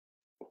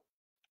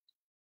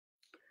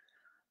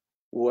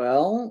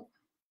Well,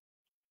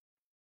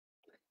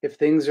 if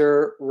things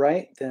are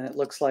right, then it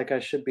looks like I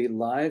should be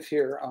live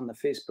here on the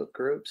Facebook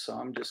group. So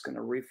I'm just going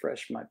to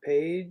refresh my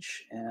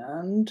page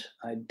and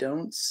I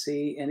don't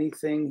see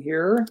anything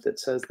here that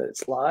says that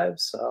it's live.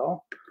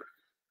 So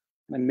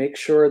I'm going to make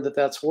sure that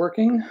that's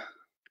working.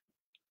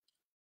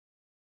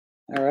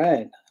 All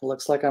right. It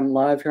looks like I'm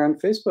live here on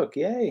Facebook.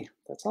 Yay.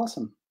 That's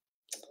awesome.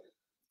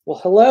 Well,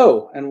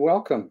 hello and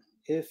welcome.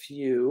 If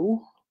you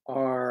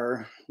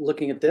are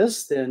looking at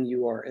this, then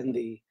you are in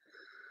the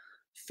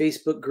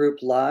Facebook group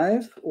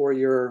live, or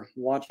you're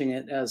watching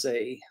it as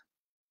a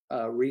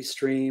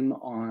restream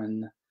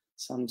on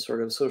some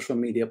sort of social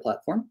media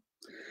platform.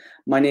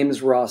 My name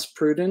is Ross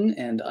Pruden,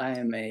 and I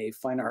am a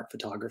fine art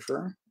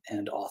photographer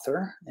and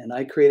author. And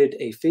I created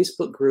a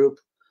Facebook group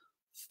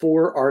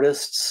for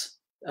artists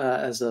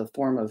as a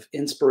form of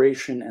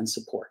inspiration and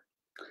support.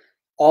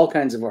 All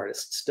kinds of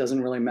artists,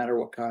 doesn't really matter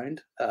what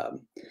kind.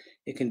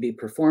 It can be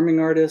performing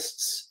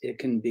artists, it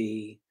can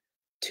be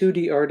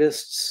 2D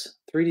artists,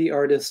 3D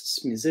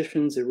artists,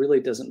 musicians, it really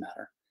doesn't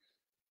matter.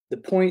 The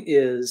point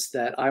is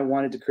that I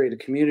wanted to create a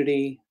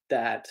community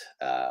that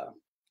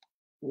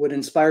would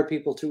inspire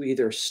people to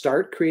either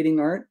start creating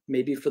art,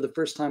 maybe for the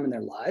first time in their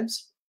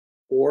lives,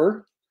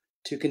 or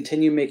to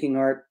continue making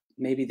art.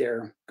 Maybe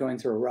they're going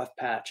through a rough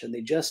patch and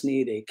they just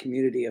need a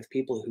community of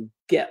people who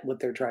get what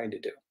they're trying to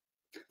do.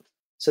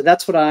 So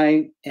that's what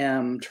I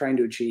am trying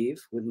to achieve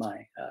with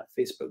my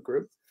Facebook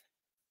group.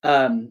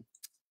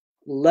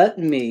 Let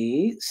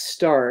me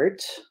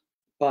start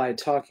by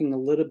talking a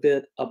little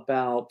bit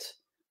about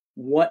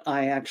what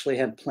I actually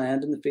have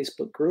planned in the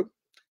Facebook group.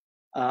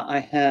 I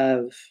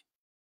have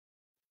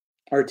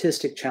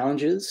artistic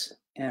challenges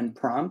and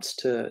prompts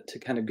to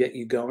kind of get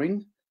you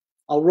going.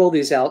 I'll roll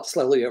these out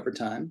slowly over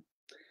time.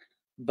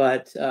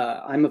 But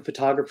I'm a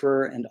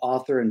photographer and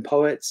author and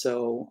poet,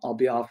 so I'll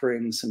be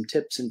offering some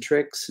tips and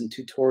tricks and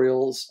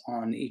tutorials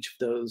on each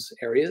of those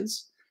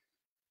areas.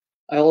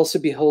 I'll also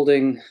be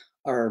hosting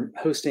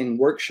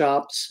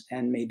workshops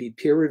and maybe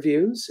peer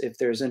reviews if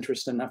there's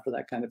interest enough for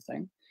that kind of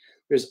thing.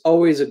 There's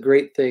always a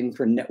great thing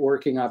for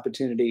networking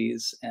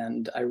opportunities,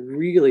 and I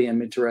really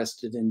am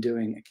interested in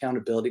doing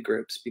accountability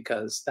groups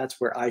because that's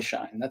where I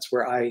shine. That's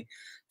where I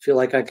feel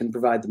like I can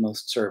provide the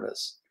most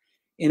service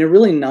in a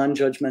really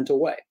non-judgmental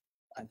way.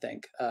 I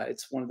think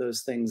it's one of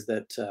those things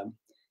that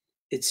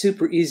it's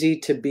super easy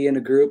to be in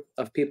a group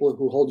of people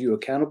who hold you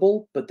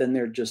accountable, but then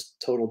they're just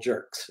total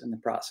jerks in the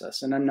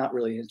process. And I'm not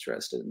really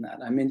interested in that.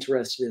 I'm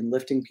interested in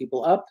lifting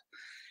people up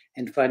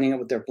and finding out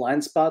what their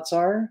blind spots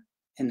are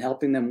and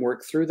helping them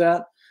work through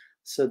that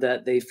so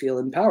that they feel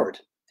empowered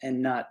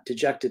and not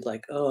dejected,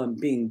 like, oh, I'm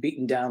being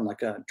beaten down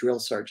like a drill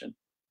sergeant.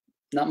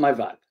 Not my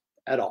vibe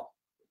at all.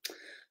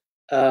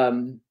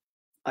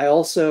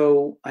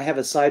 I have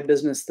a side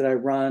business that I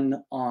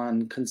run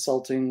on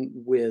consulting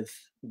with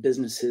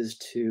businesses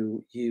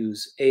to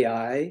use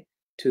AI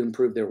to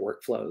improve their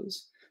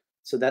workflows.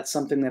 So that's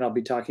something that I'll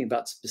be talking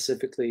about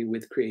specifically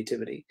with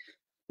creativity.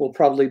 We'll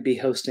probably be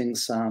hosting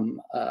some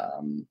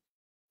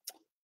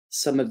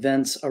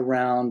events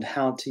around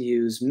how to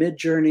use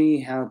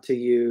Midjourney, how to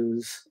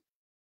use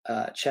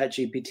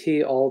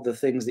ChatGPT, all the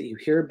things that you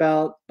hear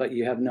about, but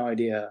you have no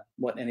idea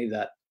what any of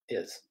that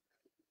is.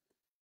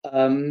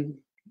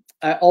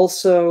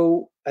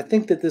 I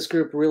think that this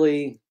group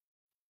really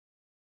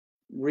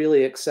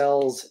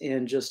excels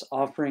in just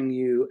offering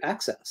you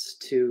access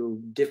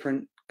to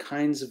different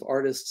kinds of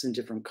artists in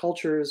different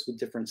cultures with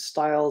different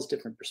styles,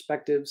 different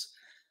perspectives.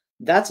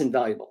 That's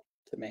invaluable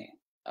to me.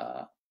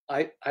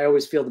 I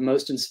always feel the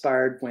most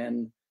inspired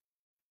when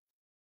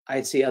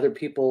I see other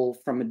people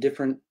from a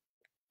different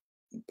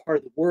part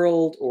of the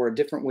world or a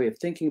different way of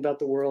thinking about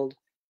the world.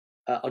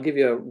 I'll give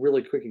you a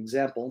really quick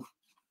example.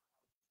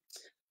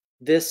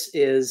 This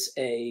is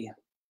a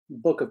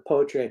book of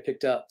poetry I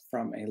picked up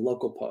from a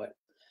local poet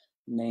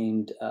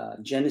named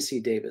Genesee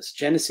Davis.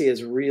 Genesee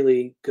is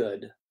really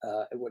good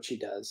at what she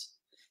does.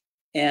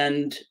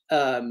 And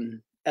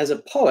as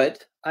a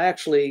poet, I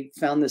actually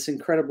found this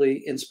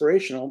incredibly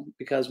inspirational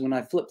because when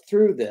I flipped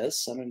through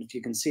this, I don't know if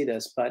you can see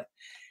this, but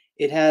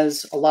it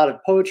has a lot of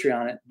poetry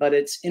on it, but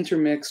it's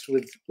intermixed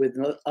with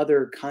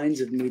other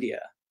kinds of media.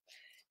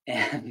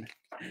 And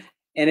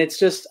it's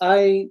just,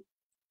 I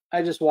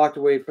just walked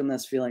away from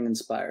this feeling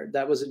inspired.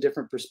 That was a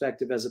different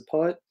perspective as a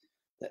poet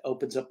that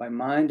opens up my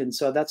mind. And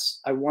so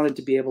I wanted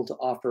to be able to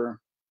offer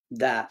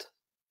that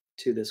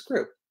to this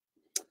group.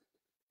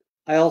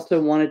 I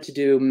also wanted to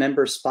do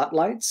member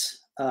spotlights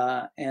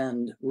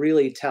and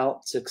really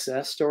tout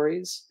success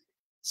stories.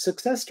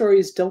 Success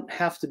stories don't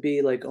have to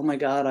be like, oh my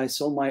God, I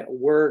sold my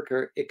work,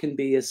 or it can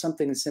be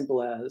something as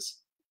simple as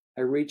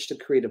I reached a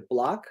creative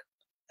block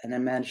and I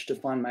managed to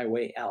find my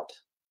way out.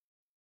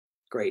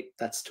 Great.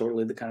 That's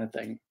totally the kind of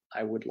thing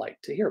I would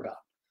like to hear about.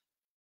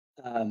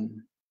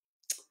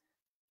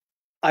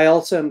 I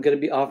also am going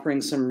to be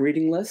offering some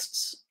reading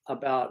lists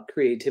about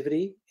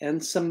creativity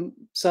and some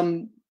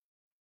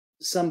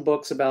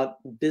books about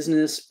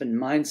business and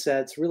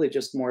mindsets, really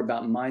just more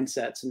about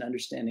mindsets and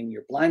understanding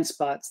your blind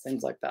spots,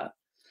 things like that.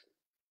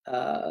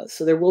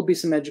 So there will be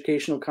some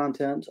educational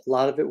content. A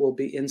lot of it will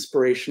be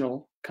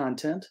inspirational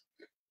content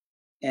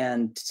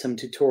and some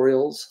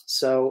tutorials.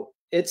 So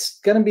it's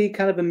going to be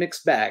kind of a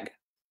mixed bag.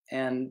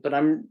 But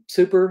I'm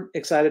super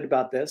excited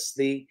about this.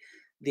 The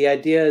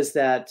idea is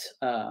that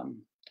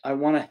I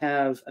want to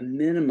have a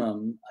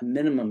minimum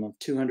of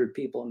 200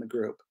 people in the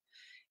group,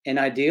 and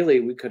ideally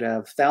we could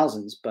have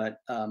thousands. But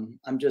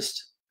I'm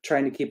just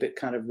trying to keep it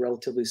kind of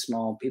relatively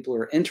small. People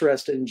who are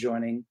interested in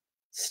joining,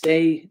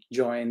 stay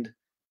joined.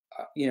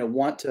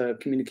 Want to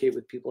communicate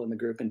with people in the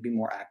group and be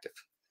more active.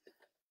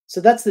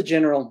 So that's the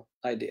general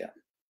idea.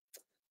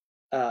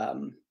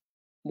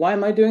 Why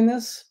am I doing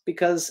this?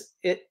 Because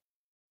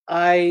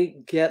I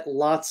get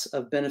lots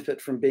of benefit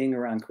from being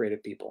around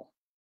creative people.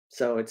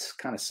 So it's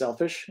kind of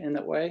selfish in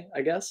that way,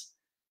 I guess.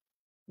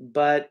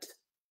 But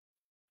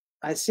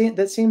I see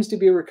that seems to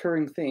be a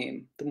recurring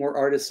theme. The more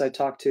artists I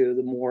talk to,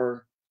 the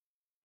more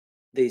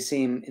they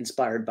seem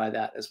inspired by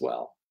that as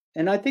well.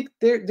 And I think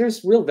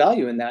there's real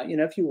value in that.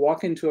 If you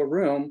walk into a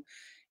room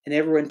and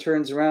everyone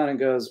turns around and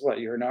goes, "What,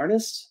 you're an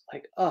artist?"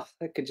 Like, oh,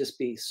 that could just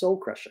be soul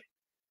crushing.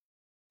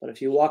 But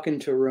if you walk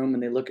into a room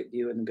and they look at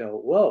you and go,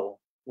 "Whoa,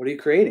 what are you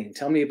creating?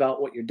 Tell me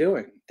about what you're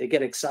doing." They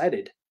get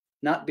excited,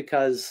 not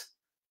because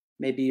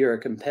maybe you're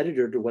a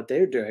competitor to what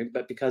they're doing,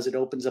 but because it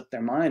opens up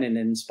their mind and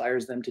it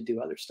inspires them to do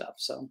other stuff.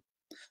 So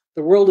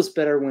the world is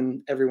better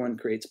when everyone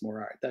creates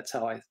more art. That's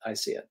how I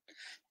see it.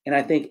 And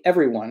I think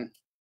everyone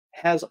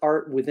has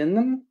art within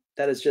them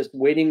that is just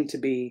waiting to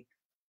be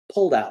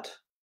pulled out,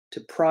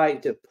 to pry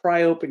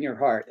open your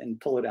heart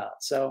and pull it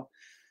out. So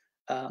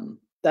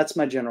that's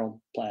my general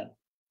plan.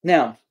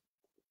 Now,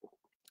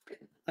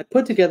 I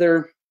put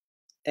together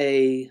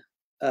a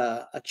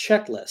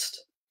checklist,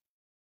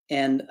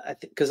 and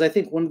because I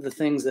think one of the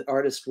things that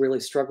artists really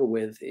struggle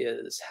with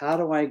is how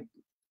do I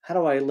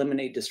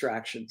eliminate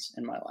distractions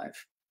in my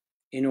life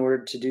in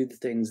order to do the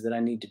things that I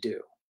need to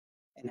do,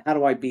 and how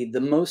do I be the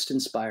most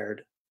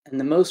inspired and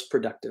the most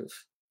productive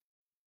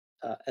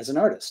as an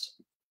artist?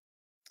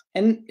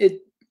 And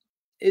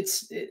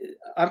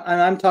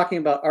I'm talking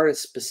about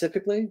artists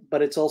specifically,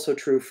 but it's also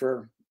true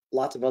for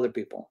lots of other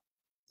people.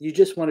 You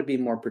just want to be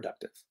more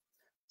productive.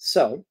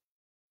 So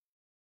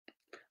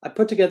I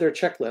put together a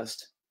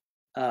checklist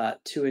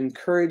to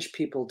encourage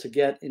people to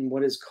get in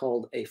what is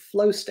called a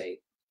flow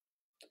state.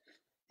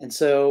 And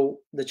so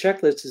the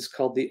checklist is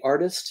called the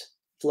Artist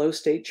Flow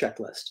State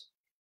Checklist.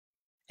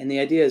 And the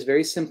idea is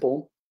very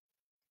simple.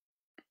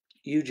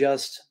 You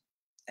just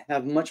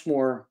have much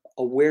more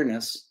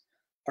awareness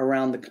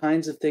around the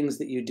kinds of things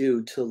that you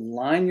do to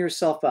line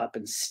yourself up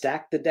and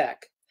stack the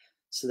deck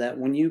so that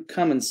when you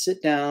come and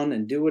sit down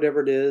and do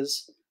whatever it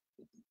is,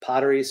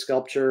 pottery,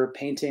 sculpture,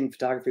 painting,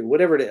 photography,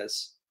 whatever it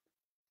is,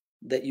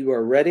 that you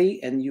are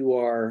ready and you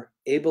are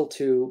able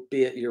to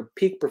be at your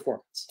peak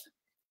performance.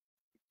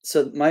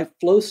 So my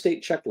flow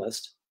state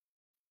checklist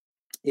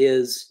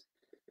is,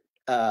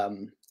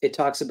 it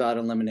talks about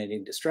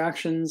eliminating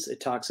distractions. It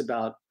talks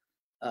about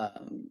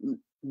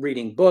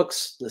reading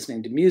books,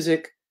 listening to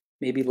music,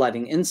 maybe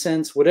lighting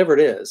incense, whatever it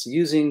is,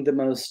 using the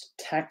most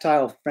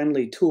tactile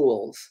friendly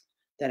tools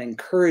that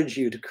encourage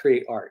you to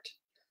create art.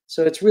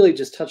 So it's really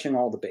just touching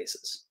all the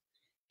bases.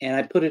 And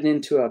I put it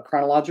into a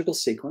chronological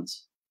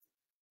sequence.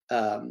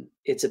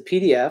 It's a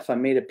PDF. I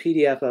made a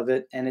PDF of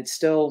it, and it's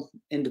still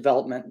in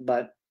development,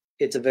 but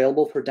it's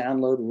available for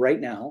download right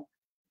now.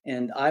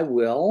 And I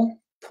will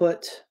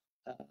put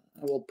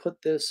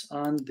this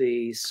on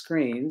the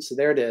screen. So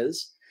there it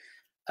is.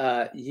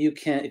 You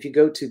can, if you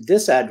go to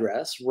this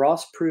address,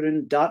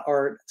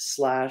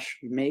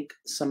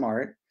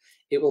 rosspruden.art/make-some-art,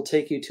 it will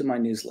take you to my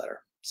newsletter.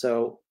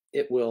 So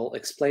it will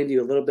explain to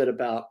you a little bit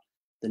about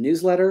the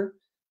newsletter.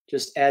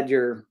 Just add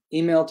your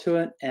email to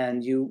it,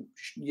 and you'll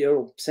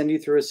send you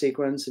through a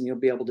sequence, and you'll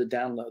be able to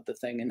download the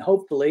thing. And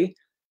hopefully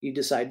you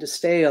decide to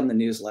stay on the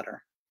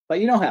newsletter, but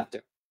you don't have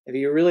to. If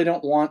you really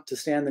don't want to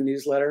stay on the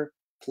newsletter,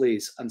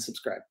 please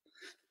unsubscribe.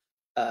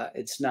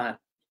 It's not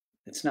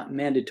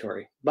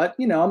mandatory, but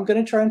I'm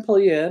going to try and pull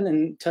you in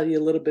and tell you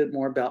a little bit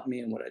more about me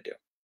and what I do.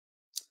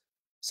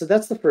 So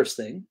that's the first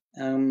thing.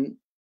 I'm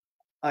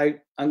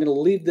going to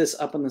leave this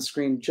up on the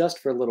screen just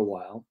for a little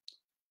while.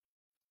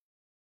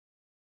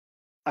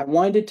 I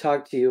wanted to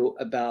talk to you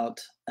about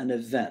an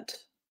event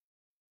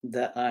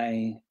that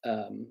I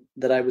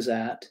was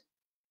at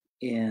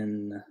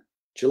in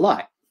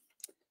July.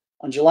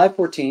 On July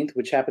 14th,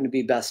 which happened to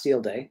be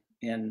Bastille Day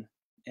in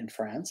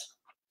France,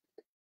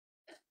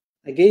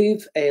 I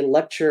gave a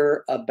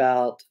lecture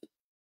about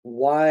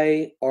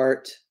why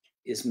art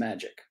is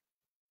magic.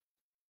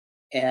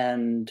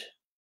 And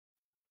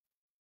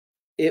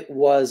it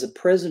was a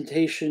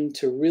presentation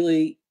to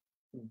really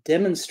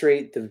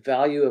demonstrate the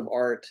value of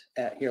art.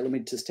 Here, let me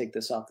just take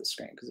this off the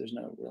screen because there's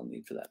no real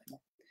need for that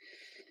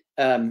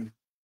anymore.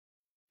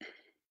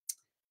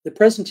 The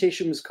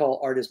presentation was called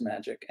Art is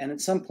Magic. And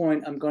at some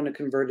point, I'm going to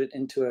convert it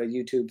into a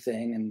YouTube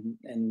thing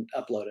and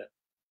upload it.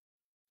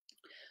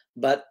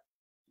 But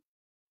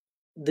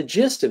the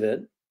gist of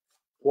it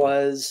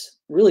was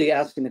really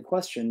asking the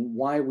question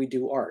why we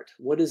do art.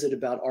 What is it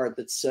about art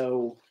that's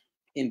so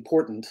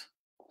important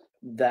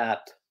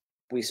that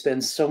we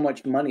spend so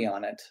much money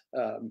on it.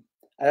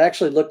 I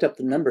actually looked up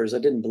the numbers. I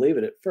didn't believe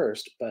it at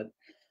first, but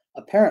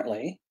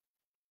apparently,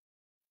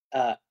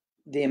 uh,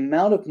 the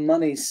amount of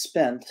money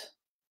spent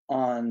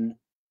on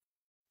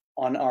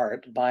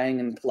art, buying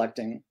and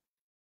collecting,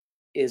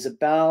 is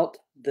about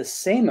the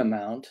same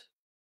amount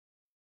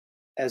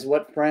as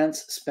what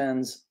France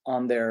spends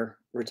on their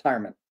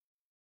retirement,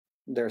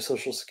 their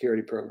social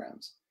security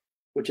programs,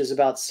 which is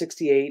about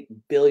 68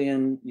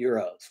 billion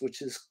euros,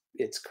 which is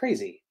it's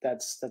crazy.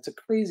 That's a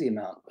crazy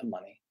amount of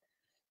money.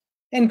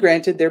 And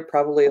granted, there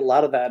probably a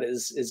lot of that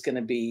is going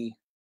to be,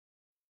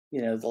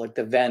 like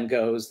the Van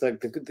Goghs,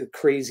 the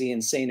crazy,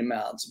 insane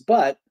amounts.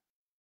 But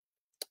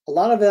a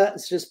lot of that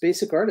is just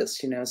basic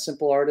artists,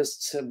 simple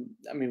artists.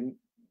 I mean,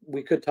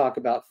 we could talk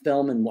about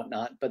film and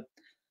whatnot, but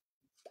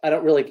I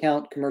don't really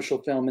count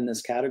commercial film in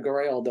this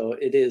category, although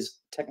it is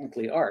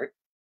technically art.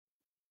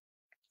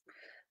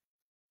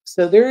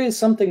 So there is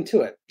something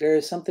to it. There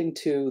is something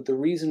to the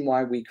reason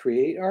why we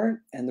create art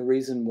and the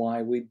reason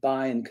why we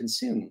buy and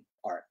consume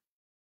art.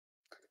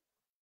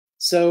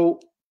 So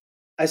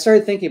I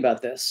started thinking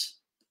about this.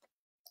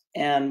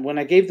 And when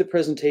I gave the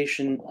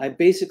presentation, I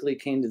basically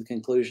came to the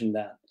conclusion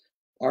that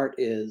art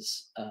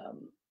is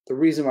the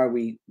reason why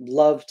we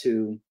love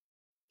to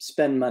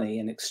spend money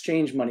and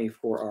exchange money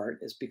for art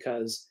is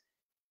because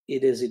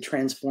it is a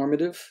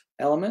transformative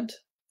element.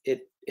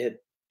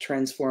 It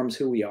transforms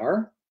who we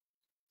are.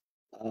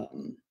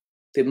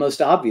 The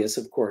most obvious,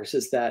 of course,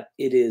 is that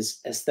it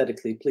is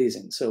aesthetically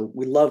pleasing. So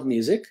we love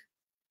music.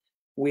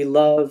 We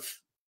love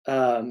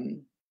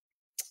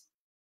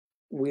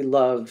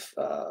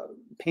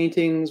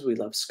paintings. We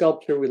love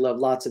sculpture. We love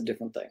lots of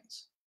different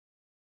things.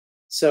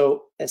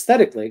 So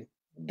aesthetically,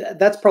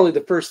 that's probably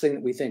the first thing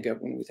that we think of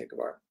when we think of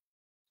art.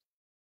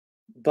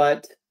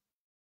 But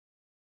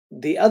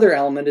the other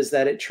element is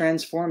that it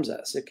transforms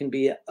us. It can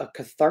be a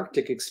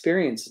cathartic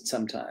experience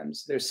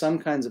sometimes. There's some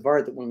kinds of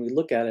art that when we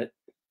look at it,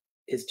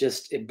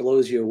 it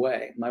blows you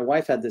away. My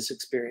wife had this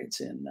experience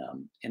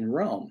in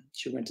Rome.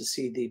 She went to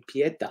see the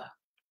Pietà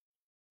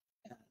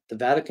at the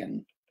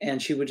Vatican,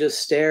 and she would just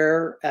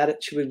stare at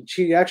it.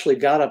 She actually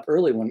got up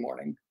early one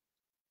morning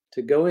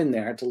to go in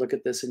there to look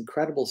at this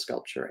incredible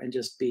sculpture and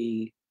just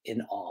be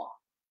in awe.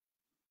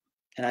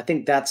 And I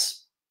think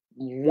that's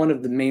one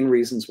of the main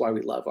reasons why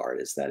we love art,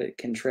 is that it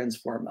can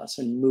transform us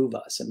and move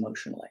us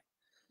emotionally.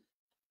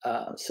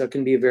 So it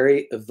can be a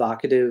very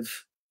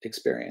evocative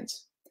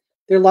experience.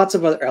 There are lots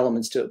of other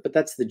elements to it, but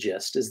that's the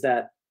gist, is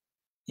that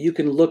you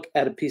can look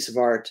at a piece of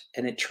art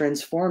and it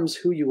transforms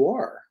who you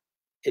are.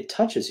 It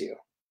touches you.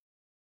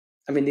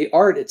 I mean, the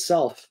art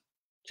itself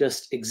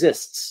just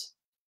exists,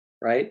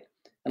 right?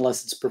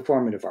 Unless it's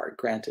performative art,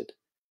 granted.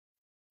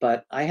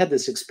 But I had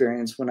this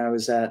experience when I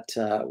was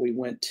we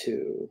went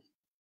to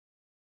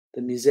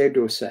the Musée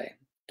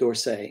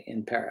d'Orsay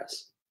in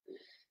Paris.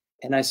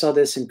 And I saw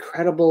this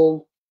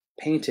incredible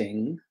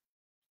painting.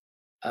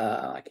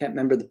 I can't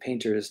remember the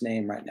painter's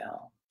name right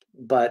now,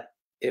 but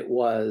it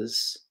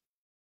was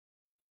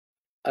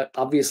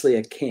obviously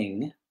a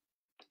king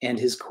and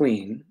his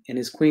queen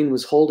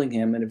was holding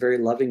him in a very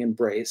loving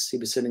embrace. He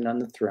was sitting on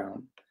the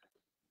throne,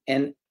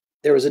 and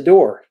there was a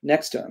door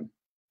next to him.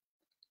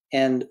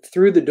 And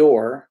through the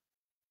door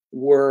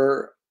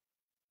were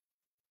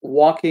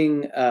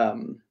walking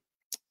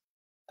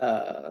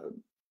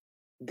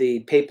the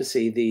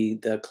papacy,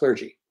 the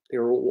clergy.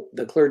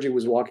 The clergy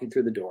was walking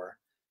through the door.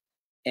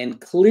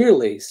 And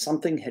clearly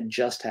something had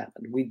just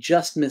happened. We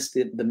just missed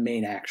the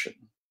main action.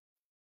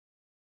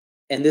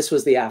 And this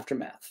was the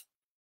aftermath.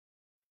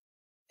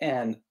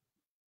 And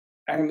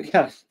I'm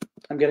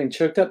getting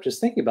choked up just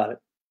thinking about it.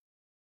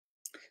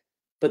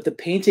 But the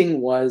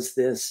painting was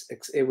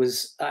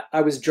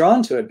I was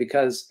drawn to it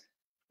because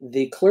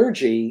the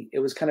clergy, it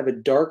was kind of a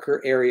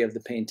darker area of the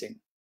painting.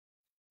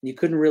 You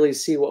couldn't really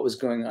see what was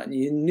going on.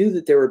 You knew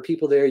that there were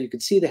people there. You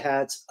could see the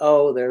hats.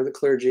 Oh, they're the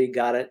clergy.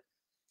 Got it.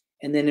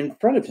 And then in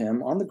front of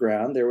him on the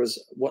ground, there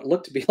was what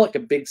looked to be like a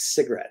big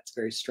cigarette. It's a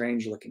very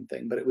strange looking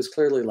thing, but it was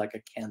clearly like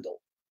a candle,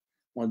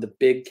 one of the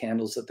big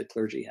candles that the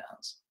clergy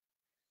has.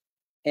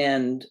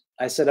 And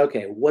I said,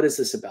 okay, what is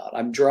this about?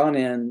 I'm drawn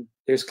in.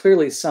 There's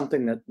clearly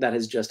something that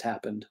has just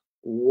happened.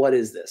 What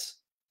is this?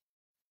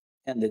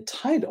 And the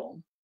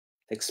title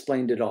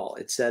explained it all.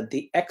 It said,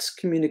 The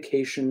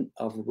Excommunication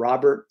of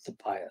Robert the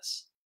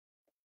Pious.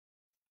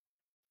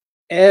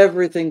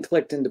 Everything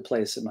clicked into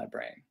place in my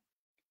brain.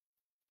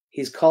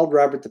 He's called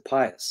Robert the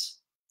Pious,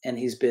 and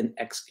he's been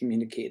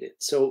excommunicated.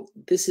 So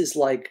this is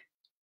like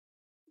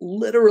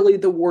literally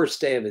the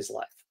worst day of his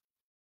life.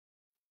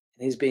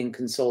 And he's being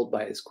consoled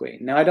by his queen.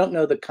 Now, I don't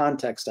know the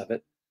context of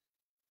it,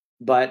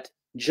 but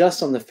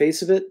just on the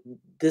face of it,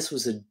 this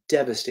was a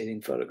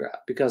devastating photograph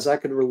because I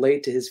could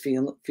relate to his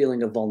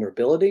feeling of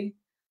vulnerability,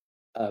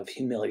 of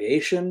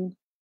humiliation,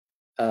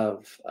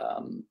 of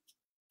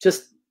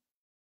just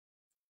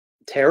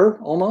terror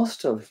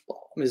almost, of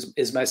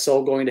is my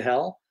soul going to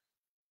hell?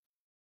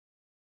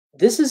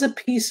 This is a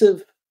piece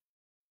of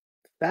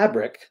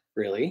fabric,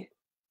 really,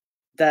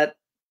 that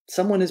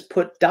someone has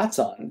put dots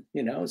on,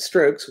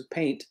 strokes with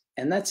paint,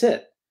 and that's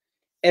it.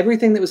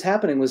 everything that was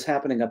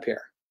happening up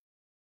here.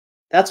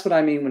 That's what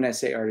I mean when I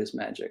say art is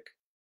magic.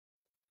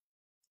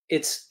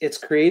 It's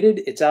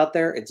created, it's out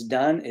there, it's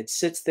done, it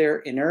sits there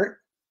inert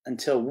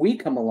until we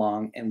come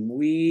along and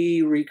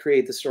we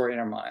recreate the story in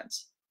our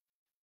minds.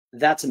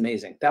 That's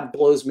amazing. That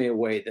blows me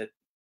away that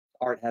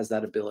art has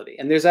that ability.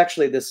 And there's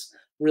actually this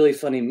really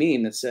funny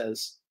meme that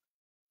says,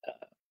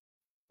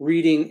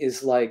 reading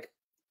is like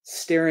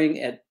staring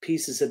at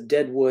pieces of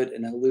dead wood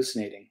and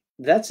hallucinating.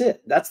 That's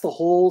it. That's the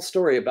whole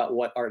story about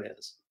what art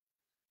is.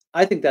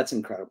 I think that's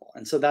incredible.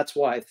 And so that's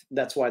why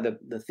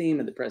the theme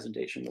of the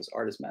presentation was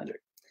art is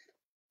magic.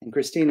 And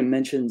Christina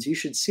mentions, you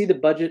should see the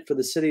budget for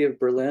the city of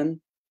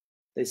Berlin.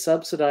 They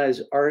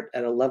subsidize art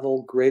at a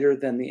level greater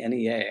than the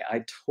NEA.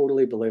 I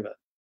totally believe it.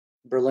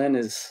 Berlin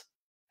is,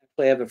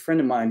 I have a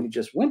friend of mine who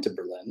just went to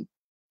Berlin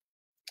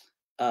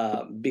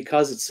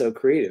because it's so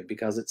creative,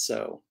 because it's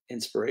so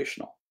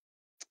inspirational.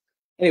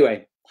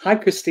 Anyway, hi,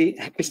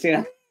 Christina.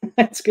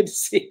 It's good to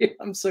see you.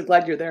 I'm so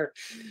glad you're there.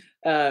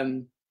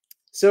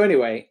 So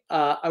anyway,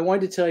 I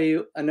wanted to tell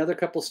you another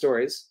couple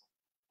stories.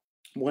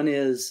 One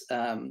is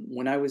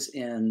when I was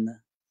in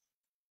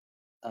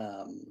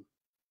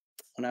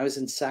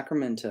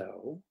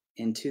Sacramento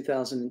in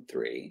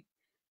 2003,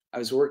 I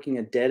was working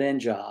a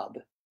dead-end job,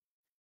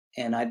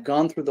 and I'd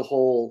gone through the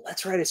whole,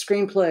 let's write a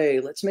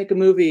screenplay, let's make a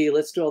movie,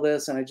 let's do all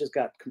this, and I just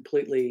got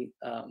completely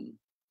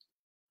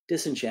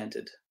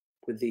disenchanted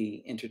with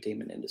the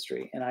entertainment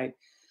industry. And I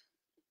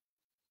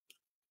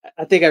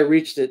think I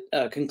reached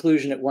a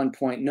conclusion at one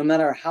point, no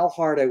matter how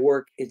hard I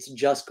work, it's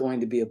just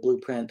going to be a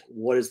blueprint.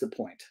 What is the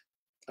point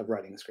of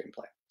writing a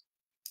screenplay?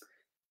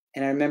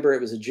 And I remember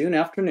it was a June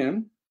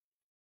afternoon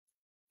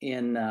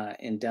in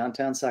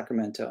downtown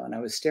Sacramento, and I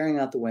was staring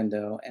out the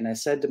window, and I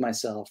said to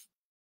myself,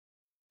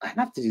 I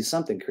have to do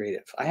something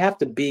creative. I have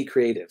to be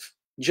creative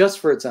just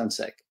for its own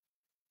sake.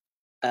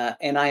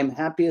 And I am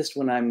happiest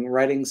when I'm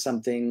writing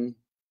something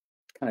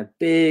kind of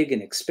big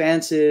and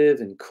expansive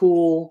and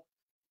cool.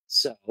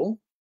 So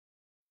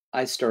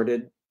I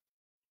started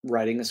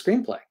writing a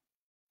screenplay.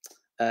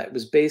 It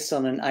was based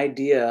on an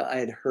idea I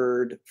had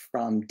heard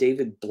from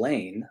David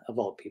Blaine, of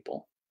all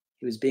people.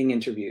 He was being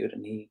interviewed,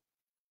 and he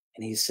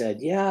said,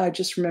 yeah, I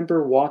just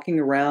remember walking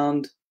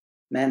around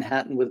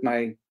Manhattan with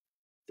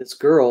this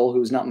girl who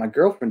was not my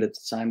girlfriend at the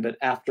time, but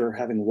after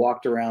having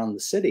walked around the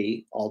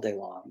city all day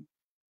long,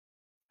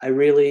 I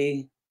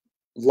really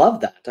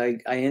loved that.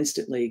 I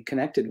instantly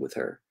connected with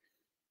her.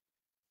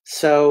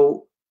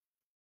 So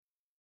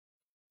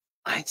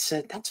I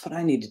said, that's what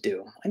I need to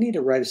do. I need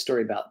to write a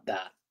story about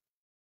that.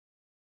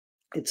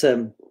 It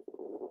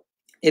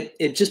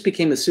just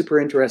became a super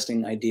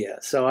interesting idea.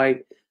 So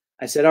I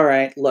said, all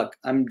right, look,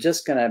 I'm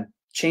just gonna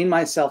chain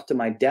myself to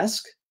my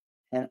desk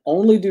and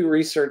only do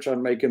research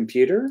on my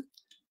computer,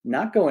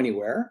 not go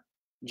anywhere.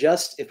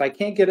 Just if I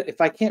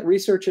can't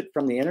research it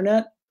from the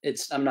internet,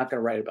 I'm not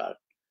gonna write about it.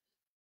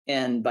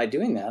 And by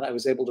doing that, I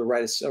was able to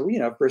write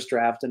a first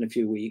draft in a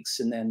few weeks,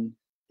 and then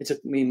it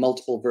took me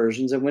multiple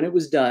versions. And when it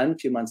was done a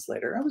few months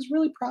later, I was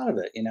really proud of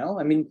it.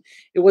 I mean,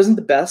 it wasn't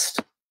the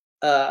best,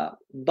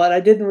 but I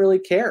didn't really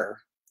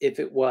care if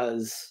it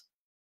was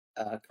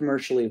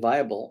commercially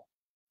viable.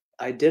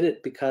 I did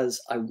it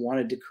because I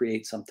wanted to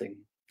create something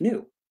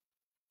new.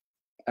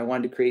 I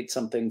wanted to create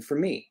something for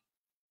me.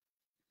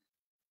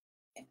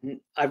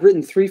 And I've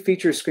written 3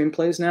 feature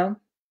screenplays now,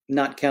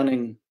 not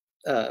counting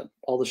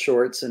all the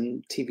shorts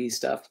and TV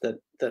stuff that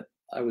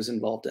I was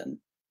involved in.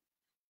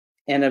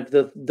 And of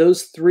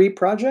those 3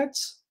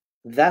 projects,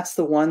 that's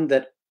the one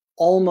that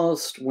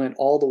almost went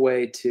all the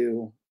way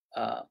to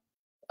a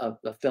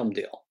film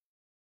deal,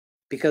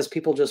 because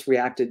people just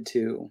reacted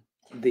to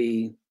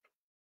the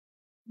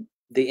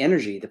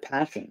energy, the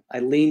passion. I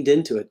leaned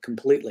into it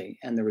completely,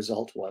 and the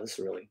result was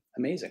really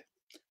amazing.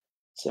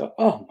 So,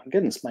 oh my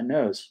goodness, my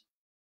nose.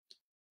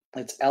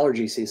 It's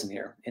allergy season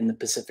here in the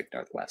Pacific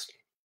Northwest.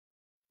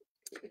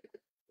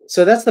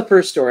 So that's the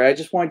first story. I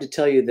just wanted to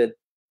tell you that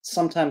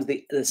sometimes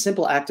the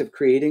simple act of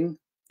creating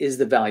is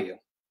the value.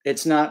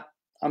 It's not,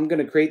 I'm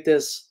going to create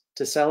this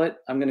to sell it.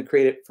 I'm going to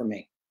create it for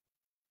me.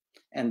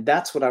 And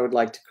that's what I would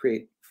like to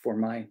create for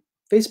my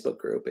Facebook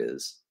group,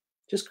 is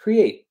just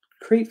create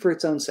for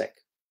its own sake.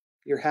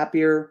 You're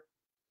happier.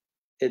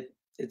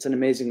 It's an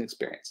amazing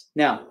experience.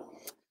 Now,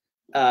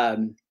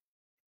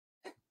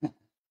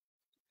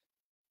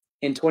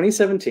 in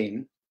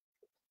 2017,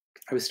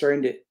 I was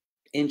starting to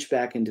inch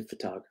back into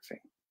photography.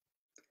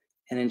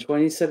 And in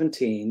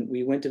 2017,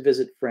 we went to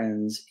visit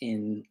friends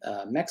in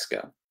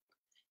Mexico.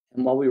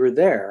 And while we were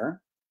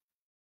there,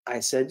 I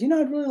said,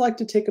 I'd really like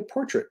to take a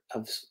portrait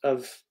of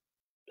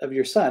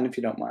your son, if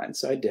you don't mind.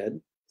 So I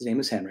did. His name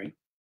was Henry.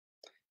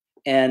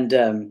 And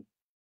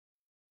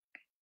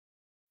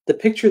the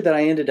picture that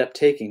I ended up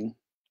taking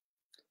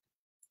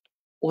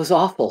was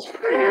awful.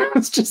 It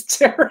was just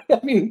terrible. I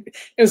mean,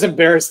 it was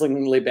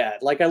embarrassingly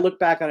bad. Like, I look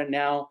back on it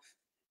now,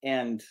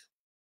 and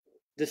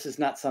this is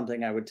not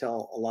something I would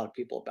tell a lot of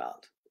people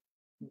about.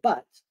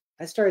 But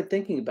I started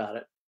thinking about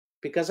it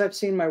because I've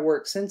seen my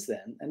work since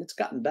then, and it's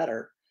gotten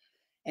better.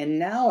 And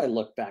now I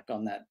look back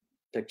on that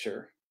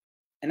picture,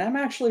 And I'm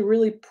actually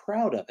really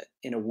proud of it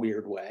in a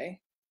weird way,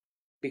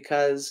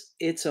 because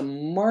it's a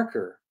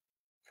marker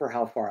for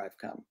how far I've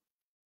come.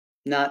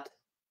 Not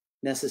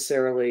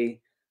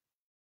necessarily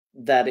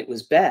that it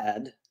was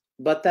bad,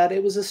 but that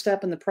it was a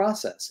step in the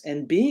process.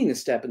 And being a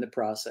step in the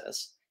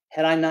process,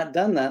 had I not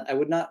done that, I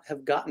would not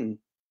have gotten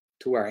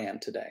to where I am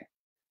today.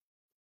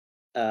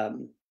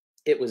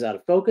 It was out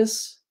of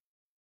focus.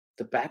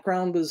 The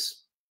background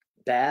was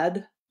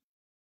bad.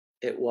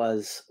 It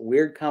was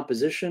weird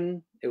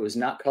composition. It was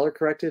not color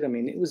corrected. I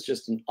mean, it was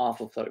just an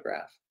awful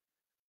photograph.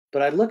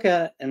 But I look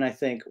at it and I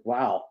think,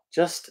 wow,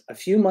 just a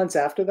few months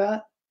after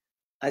that,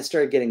 I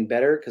started getting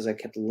better because I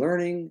kept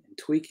learning and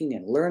tweaking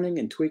and learning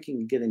and tweaking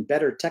and getting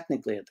better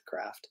technically at the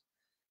craft.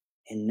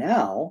 And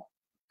now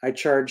I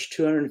charge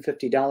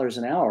 $250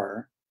 an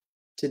hour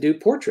to do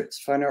portraits,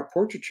 fine art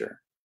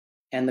portraiture.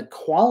 And the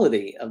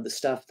quality of the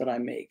stuff that I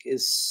make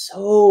is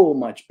so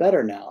much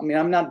better now. I mean,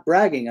 I'm not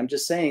bragging. I'm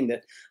just saying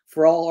that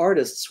for all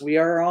artists, we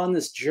are on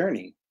this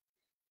journey.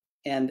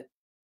 And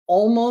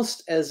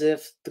almost as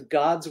if the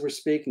gods were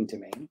speaking to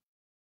me,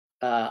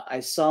 I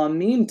saw a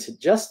meme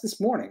just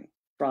this morning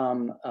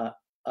from a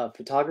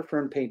photographer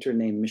and painter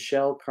named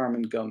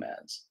Carmen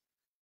Gomez.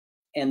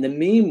 And the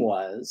meme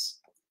was,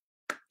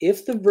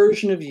 if the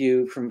version of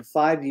you from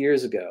 5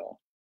 years ago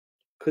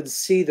could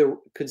see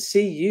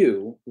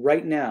you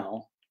right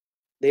now,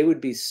 they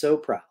would be so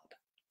proud.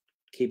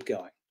 Keep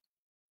going.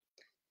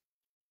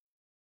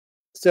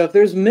 So if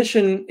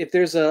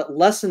there's a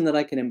lesson that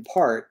I can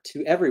impart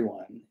to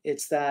everyone,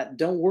 it's that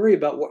don't worry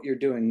about what you're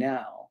doing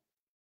now.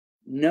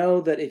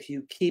 Know that if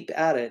you keep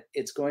at it,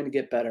 it's going to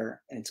get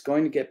better, and it's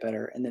going to get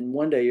better. And then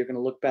one day you're going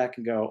to look back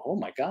and go, oh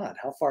my God,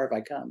 how far have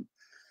I come?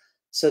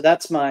 So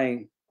that's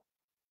a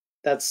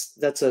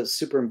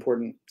super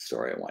important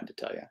story I wanted to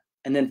tell you.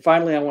 And then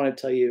finally, I want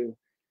to tell you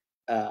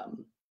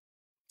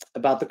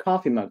about the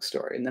coffee mug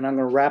story. And then I'm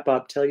going to wrap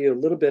up, tell you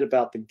a little bit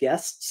about the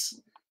guests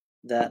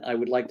that I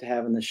would like to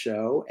have in the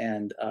show.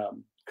 And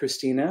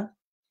Christina,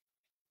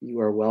 you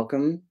are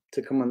welcome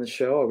to come on the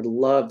show. I would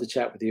love to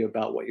chat with you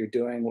about what you're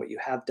doing, what you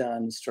have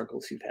done,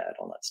 struggles you've had,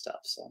 all that stuff.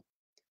 So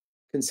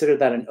consider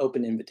that an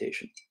open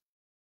invitation.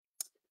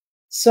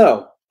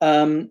 So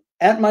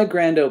at my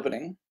grand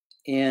opening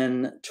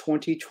in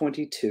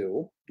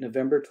 2022,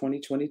 November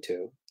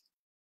 2022,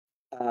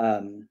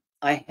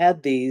 I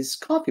had these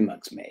coffee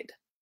mugs made.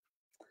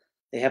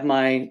 They have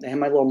my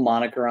little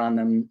moniker on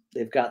them.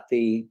 They've got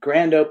the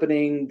grand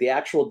opening, the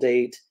actual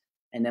date,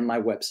 and then my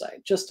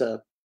website, just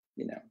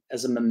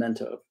as a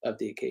memento of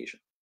the occasion.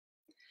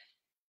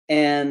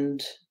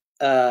 And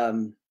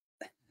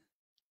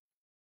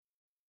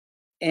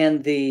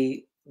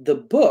the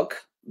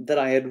book that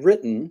I had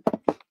written,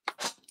 let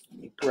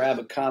me grab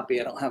a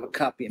copy. I don't have a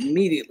copy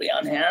immediately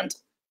on hand.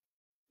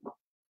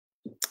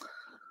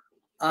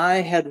 I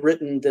had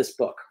written this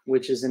book,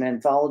 which is an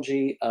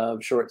anthology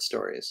of short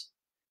stories.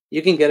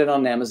 You can get it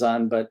on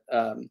Amazon, but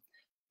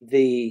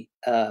the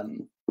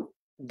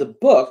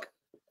book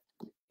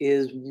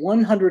is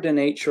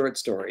 108 short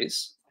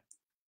stories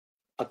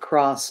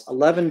across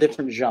 11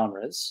 different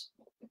genres,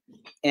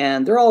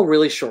 and they're all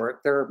really short.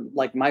 They're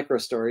like micro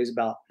stories,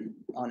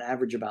 on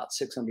average about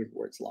 600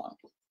 words long.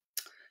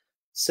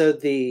 So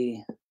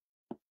the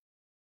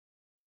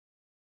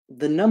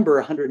number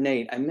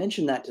 108, I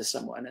mentioned that to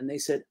someone, and they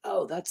said,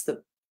 "Oh, that's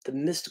the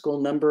mystical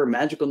number,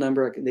 magical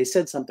number." They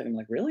said something. I'm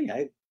like, "Really?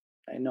 I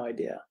had no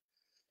idea."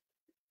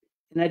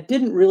 And I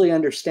didn't really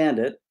understand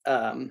it,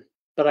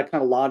 but I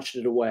kind of lodged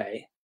it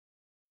away.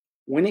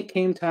 When it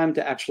came time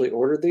to actually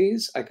order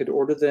these, I could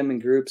order them in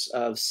groups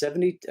of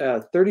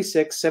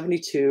 36,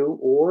 72,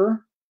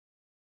 or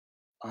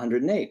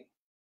 108.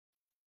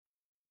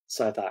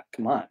 So I thought,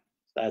 come on,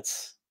 the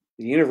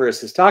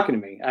universe is talking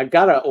to me. I've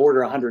got to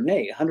order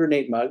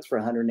 108 mugs for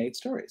 108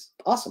 stories.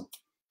 Awesome.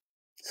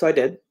 So I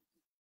did.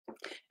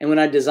 And when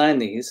I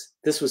designed these,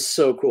 this was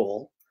so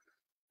cool.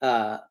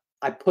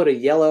 I put a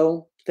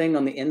yellow thing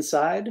on the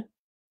inside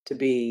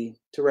to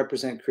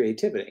represent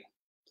creativity,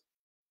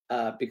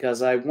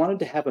 because I wanted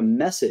to have a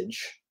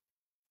message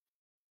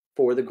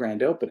for the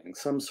grand opening,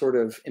 some sort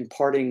of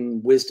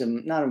imparting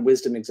wisdom, not in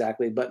wisdom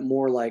exactly, but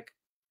more like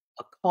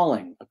a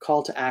calling, a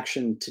call to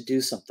action to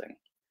do something.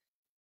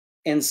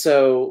 And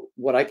so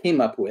what I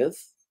came up with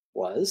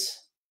was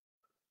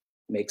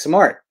make some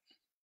art.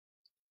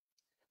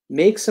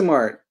 Make some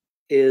art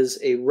is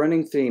a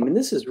running theme. And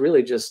this is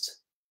really just,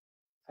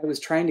 I was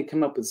trying to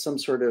come up with some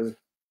sort of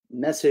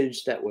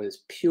message that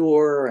was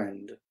pure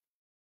and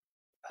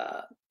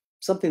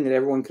something that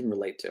everyone can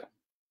relate to.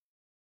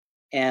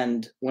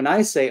 And when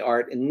I say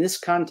art in this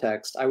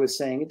context, I was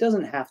saying it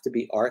doesn't have to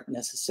be art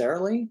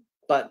necessarily,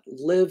 but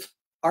live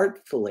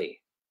artfully.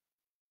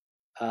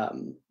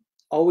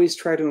 Always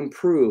try to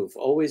improve.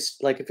 Always,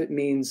 like if it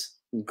means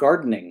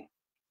gardening,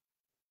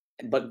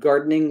 but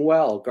gardening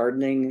well,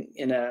 gardening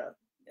in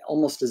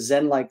almost a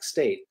Zen-like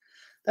state.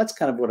 That's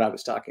kind of what I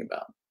was talking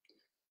about.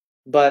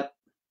 But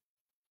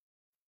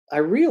I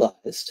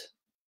realized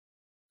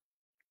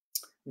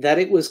that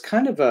it was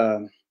kind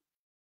of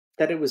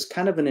that it was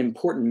kind of an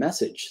important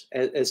message.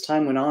 As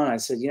time went on, I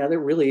said, you know, that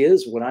really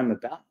is what I'm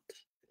about.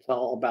 It's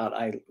all about,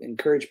 I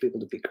encourage people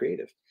to be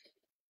creative.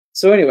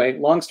 So anyway,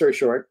 long story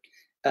short,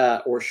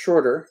 or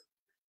shorter,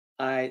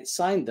 I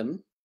signed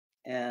them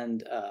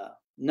and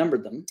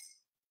numbered them.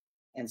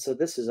 And so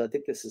this is, I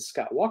think this is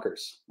Scott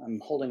Walker's. I'm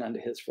holding on to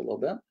his for a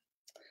little bit.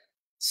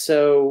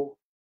 So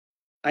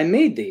I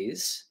made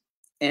these,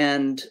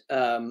 and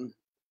I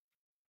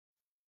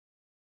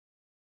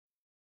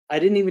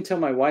didn't even tell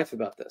my wife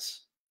about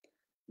this,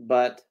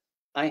 but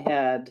I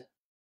had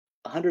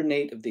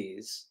 108 of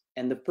these,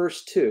 and the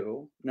first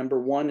two, number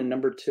 1 and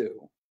number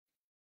 2,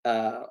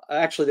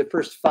 actually the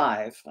first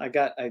 5,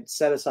 I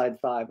set aside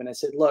 5, and I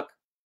said, look,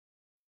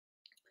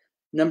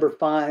 number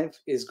 5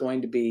 is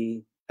going to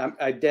be,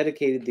 I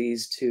dedicated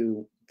these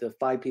to the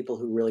 5 people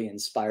who really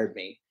inspired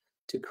me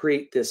to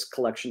create this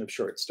collection of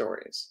short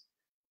stories.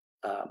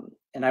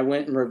 And I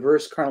went in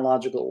reverse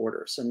chronological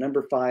order. So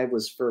number 5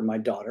 was for my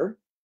daughter,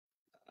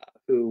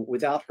 who,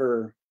 without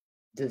her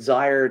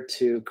desire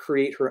to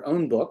create her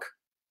own book,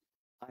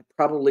 I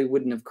probably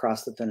wouldn't have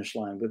crossed the finish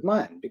line with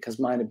mine, because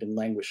mine had been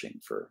languishing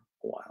for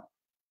a while.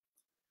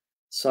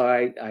 So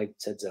I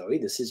said, Zoe,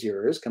 this is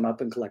yours. Come up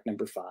and collect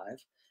number 5.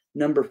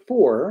 Number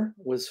 4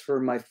 was for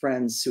my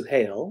friend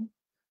Suhail.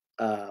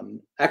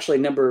 Actually,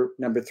 number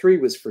 3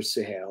 was for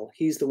Suhail.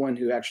 He's the one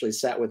who actually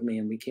sat with me,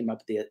 and we came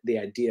up with the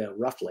idea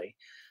roughly.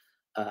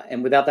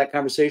 And without that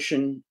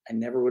conversation, I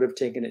never would have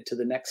taken it to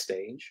the next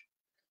stage.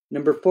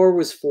 Number 4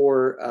 was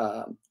for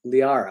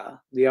Liara.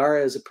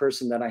 Liara is a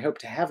person that I hope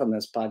to have on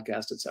this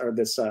podcast,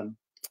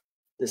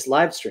 this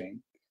live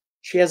stream.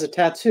 She has a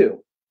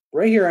tattoo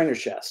right here on her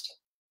chest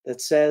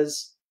that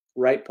says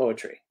 "Write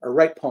poetry" or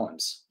 "Write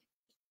poems,"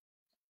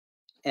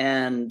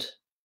 and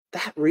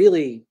that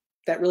really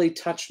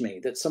touched me,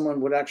 that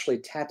someone would actually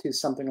tattoo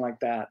something like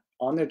that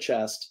on their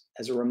chest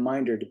as a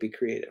reminder to be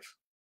creative.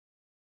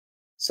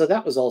 So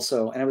that was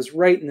also, and I was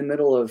right in the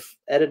middle of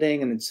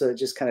editing, and so it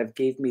just kind of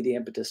gave me the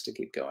impetus to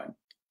keep going.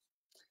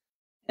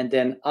 And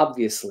then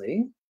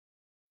obviously,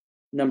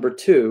 number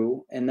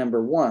 2 and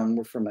number 1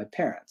 were for my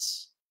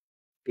parents,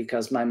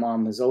 because my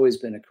mom has always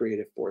been a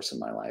creative force in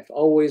my life,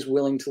 always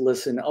willing to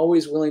listen,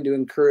 always willing to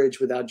encourage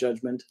without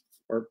judgment,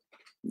 or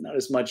not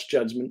as much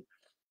judgment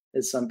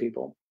as some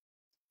people.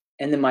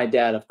 And then my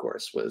dad, of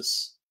course,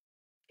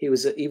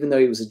 even though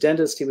he was a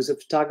dentist, he was a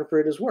photographer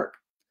at his work.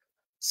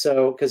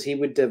 So, because he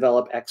would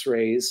develop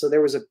x-rays. So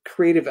there was a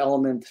creative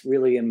element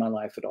really in my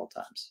life at all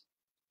times,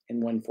 in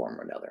one form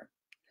or another.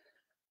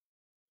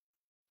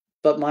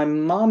 But my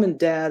mom and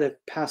dad have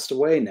passed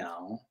away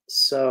now,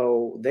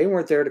 so they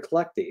weren't there to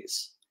collect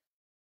these.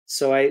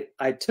 So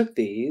I took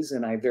these,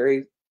 and I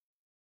very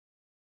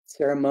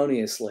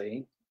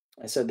ceremoniously,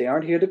 I said, they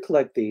aren't here to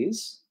collect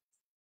these.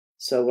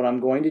 So what I'm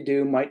going to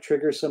do might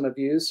trigger some of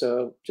you,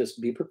 so just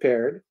be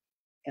prepared.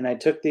 And I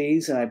took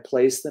these and I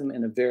placed them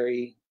in a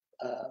very,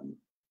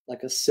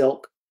 like a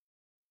silk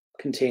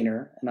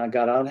container, and I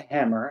got out a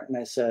hammer and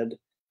I said,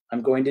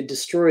 I'm going to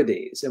destroy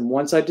these. And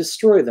once I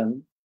destroy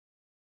them,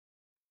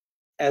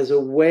 as a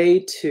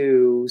way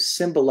to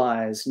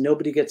symbolize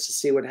nobody gets to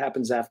see what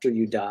happens after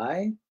you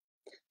die,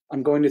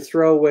 I'm going to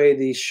throw away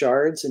these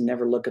shards and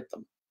never look at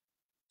them.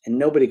 And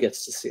nobody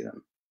gets to see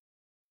them.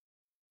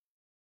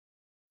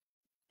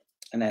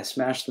 And I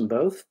smashed them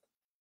both,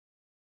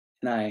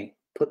 and I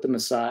put them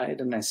aside,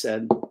 and I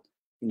said,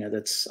 you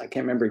know, I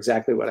can't remember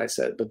exactly what I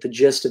said, but the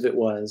gist of it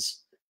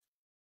was,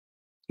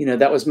 you know,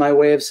 that was my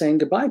way of saying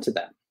goodbye to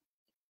them,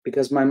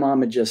 because my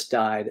mom had just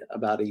died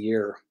about a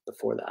year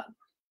before that.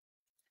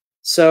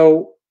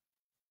 So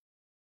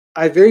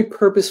I very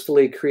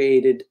purposefully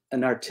created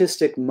an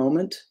artistic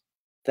moment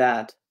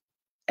that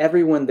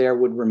everyone there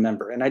would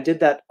remember. And I did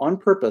that on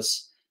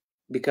purpose,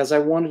 because I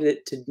wanted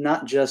it to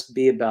not just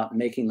be about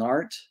making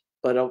art,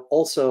 but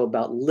also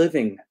about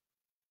living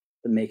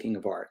the making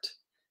of art,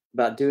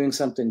 about doing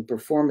something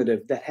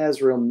performative that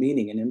has real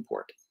meaning and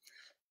import.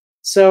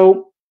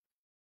 So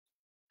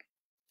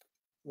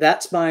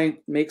that's my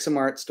Make Some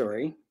Art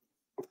story,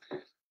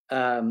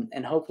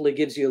 and hopefully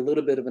gives you a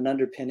little bit of an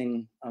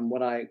underpinning on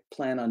what I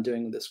plan on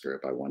doing with this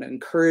group. I want to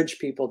encourage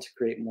people to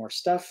create more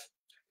stuff,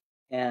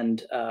 and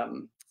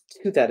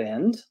to that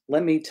end,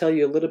 let me tell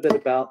you a little bit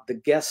about the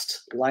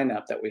guest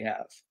lineup that we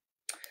have.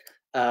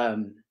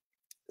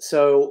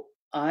 So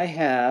I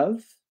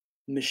have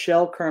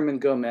Michelle Carmen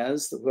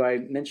Gomez, who I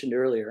mentioned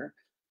earlier.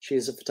 She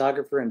is a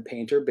photographer and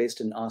painter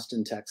based in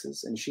Austin,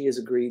 Texas, and she has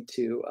agreed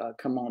to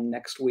come on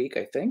next week,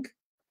 I think.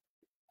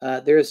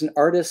 There is an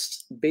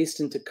artist based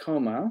in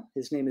Tacoma.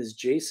 His name is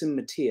Jason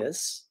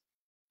Matias,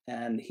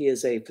 and he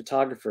is a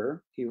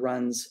photographer. He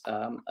runs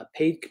a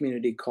paid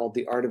community called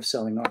The Art of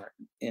Selling Art,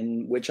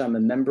 in which I'm a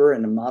member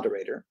and a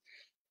moderator.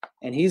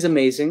 And he's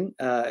amazing.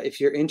 If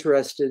you're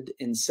interested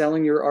in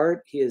selling your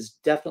art, he is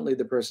definitely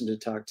the person to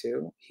talk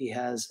to. He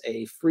has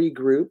a free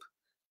group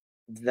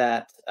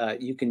that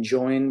you can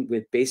join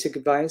with basic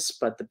advice,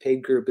 but the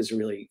paid group is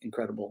really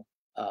incredible.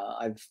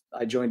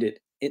 I joined it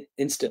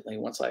instantly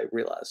once I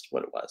realized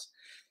what it was.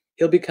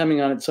 He'll be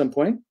coming on at some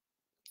point.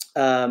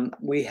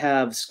 We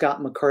have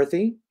Scott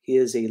McCarthy. He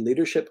is a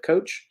leadership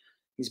coach.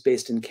 He's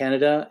based in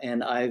Canada,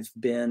 and I've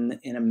been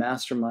in a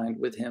mastermind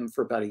with him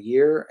for about a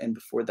year. And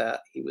before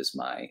that, he was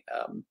my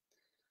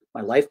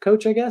my life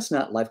coach, I guess,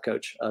 not life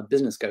coach,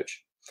 business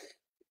coach.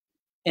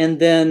 And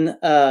then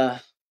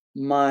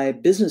my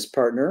business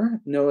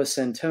partner, Noah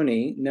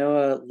Santoni.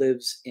 Noah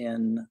lives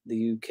in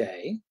the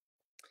UK.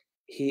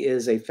 He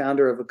is a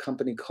founder of a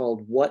company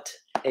called What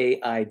A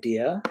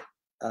Idea.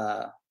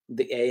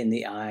 The A and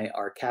the I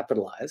are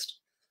capitalized.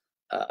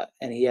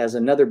 And he has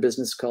another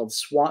business called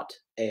SWOT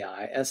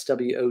AI,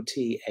 SWOT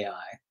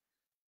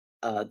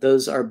AI.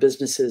 Those are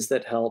businesses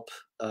that help.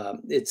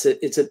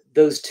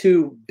 Those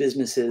two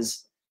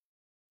businesses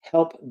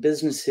help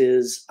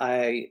businesses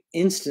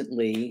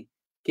instantly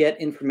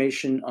get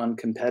information on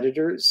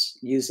competitors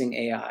using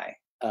AI.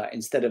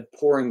 Instead of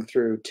pouring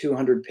through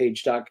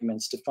 200-page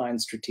documents to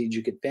find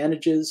strategic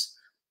advantages,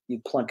 you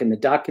plunk in the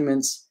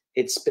documents,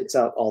 it spits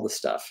out all the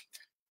stuff.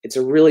 It's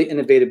a really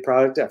innovative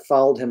product. I've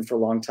followed him for a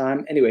long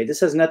time. Anyway, this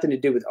has nothing to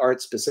do with art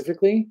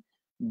specifically,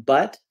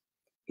 but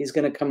he's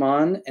going to come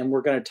on and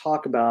we're going to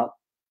talk about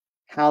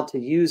how to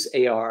use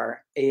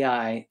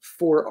AI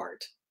for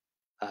art,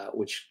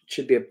 which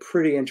should be a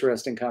pretty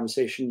interesting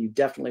conversation. You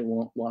definitely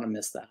won't want to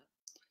miss that.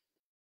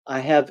 I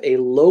have a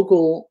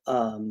local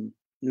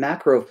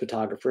macro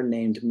photographer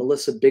named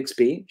Melissa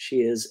Bixby.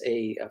 She is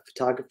a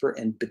photographer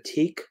and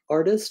batik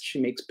artist. She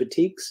makes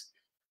batiks.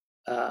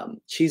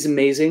 She's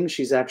amazing.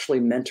 She's actually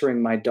mentoring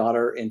my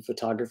daughter in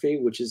photography,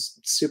 which is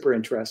super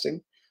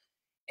interesting,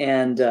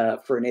 and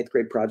for an 8th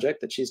grade project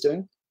that she's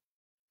doing.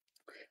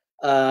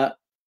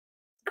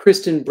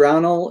 Kristen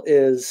Brownell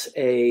is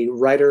a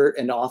writer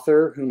and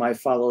author whom I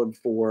followed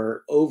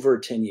for over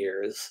 10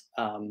 years.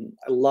 I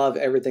love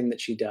everything that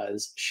she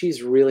does.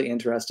 She's really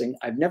interesting.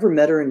 I've never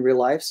met her in real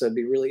life, so it'd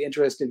be really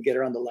interesting to get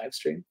her on the live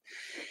stream.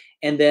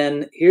 And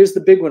then here's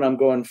the big one I'm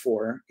going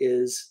for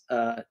is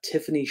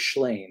Tiffany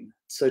Schlain.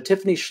 So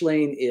Tiffany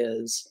Schlain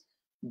is,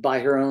 by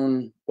her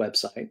own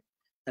website,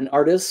 an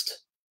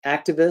artist,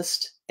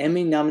 activist,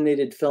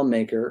 Emmy-nominated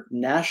filmmaker,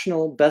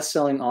 national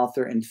best-selling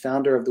author, and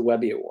founder of the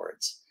Webby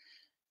Awards.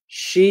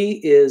 She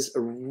is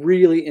a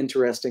really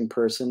interesting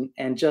person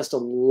and just a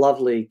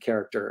lovely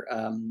character.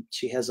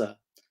 She has a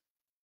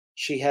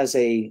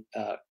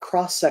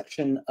cross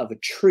section of a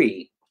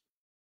tree,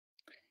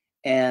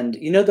 and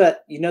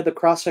the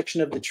cross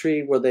section of the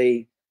tree where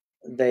they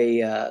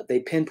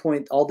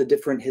pinpoint all the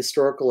different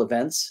historical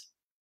events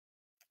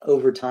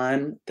over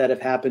time that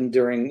have happened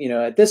during,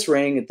 at this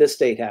ring, at this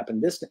date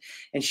happened this,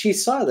 and she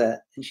saw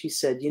that and she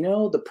said,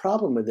 the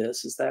problem with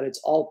this is that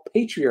it's all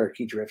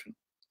patriarchy driven.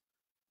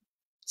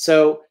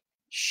 So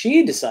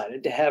she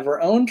decided to have her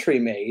own tree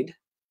made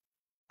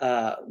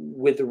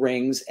with the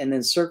rings, and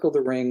then circle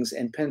the rings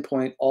and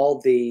pinpoint all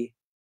the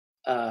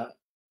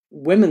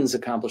women's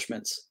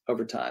accomplishments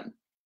over time.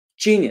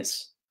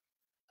 Genius.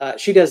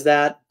 She does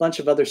that, bunch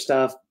of other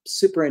stuff.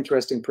 Super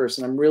interesting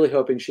person. I'm really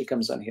hoping she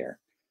comes on here.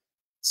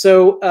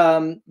 So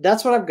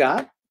that's what I've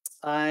got.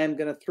 I'm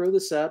going to throw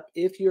this up.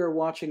 If you're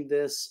watching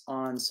this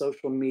on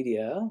social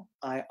media,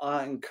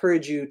 I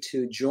encourage you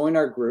to join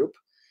our group.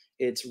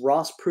 It's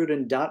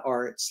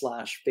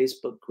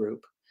rosspruden.art/Facebook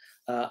group.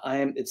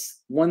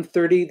 It's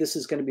 1:30. This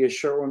is going to be a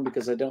short one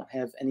because I don't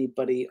have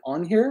anybody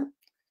on here.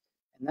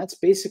 And that's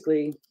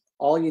basically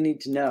all you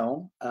need to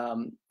know.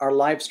 Our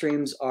live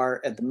streams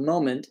are at the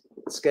moment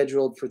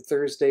scheduled for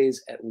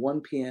Thursdays at 1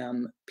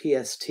 p.m.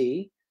 PST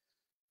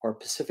or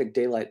Pacific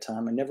Daylight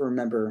Time. I never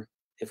remember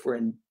if we're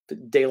in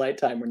daylight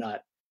time or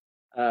not.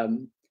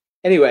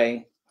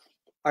 Anyway,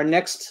 our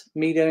next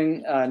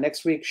meeting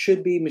next week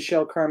should be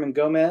Michelle Carmen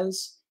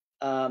Gomez.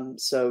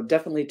 So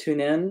definitely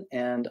tune in,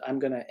 and I'm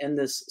going to end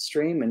this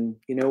stream. And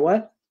you know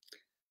what?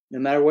 No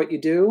matter what you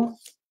do,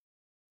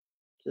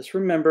 just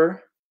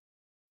remember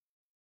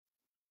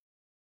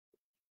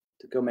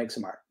to go make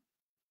some art.